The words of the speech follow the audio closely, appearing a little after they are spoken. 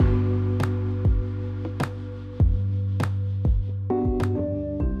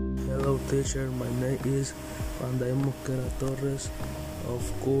teacher. My name is Juan David Mosquera Torres. Of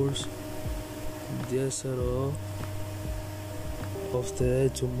course, 10:02 of today,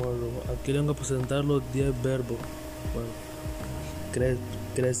 tomorrow. Aquí vengo a presentar los 10 verbos. Bueno,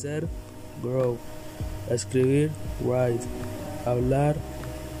 crecer, grow. Escribir, write. Hablar,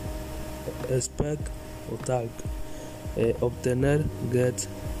 speak o talk. Obtener, get.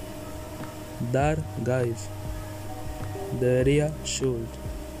 Dar, give. Debería, should.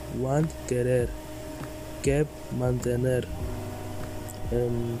 Want, querer. Keep, mantener.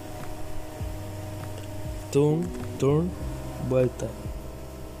 Turn, vuelta.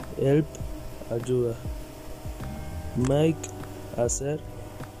 Help, ayuda. Make, hacer.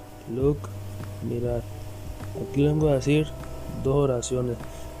 Look, mirar. Aquí vengo a decir dos oraciones.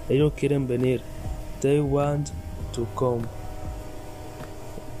 Ellos quieren venir. They want to come.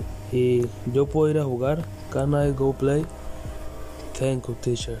 Y yo puedo ir a jugar. Can I go play? Thank you,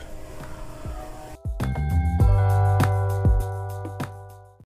 teacher.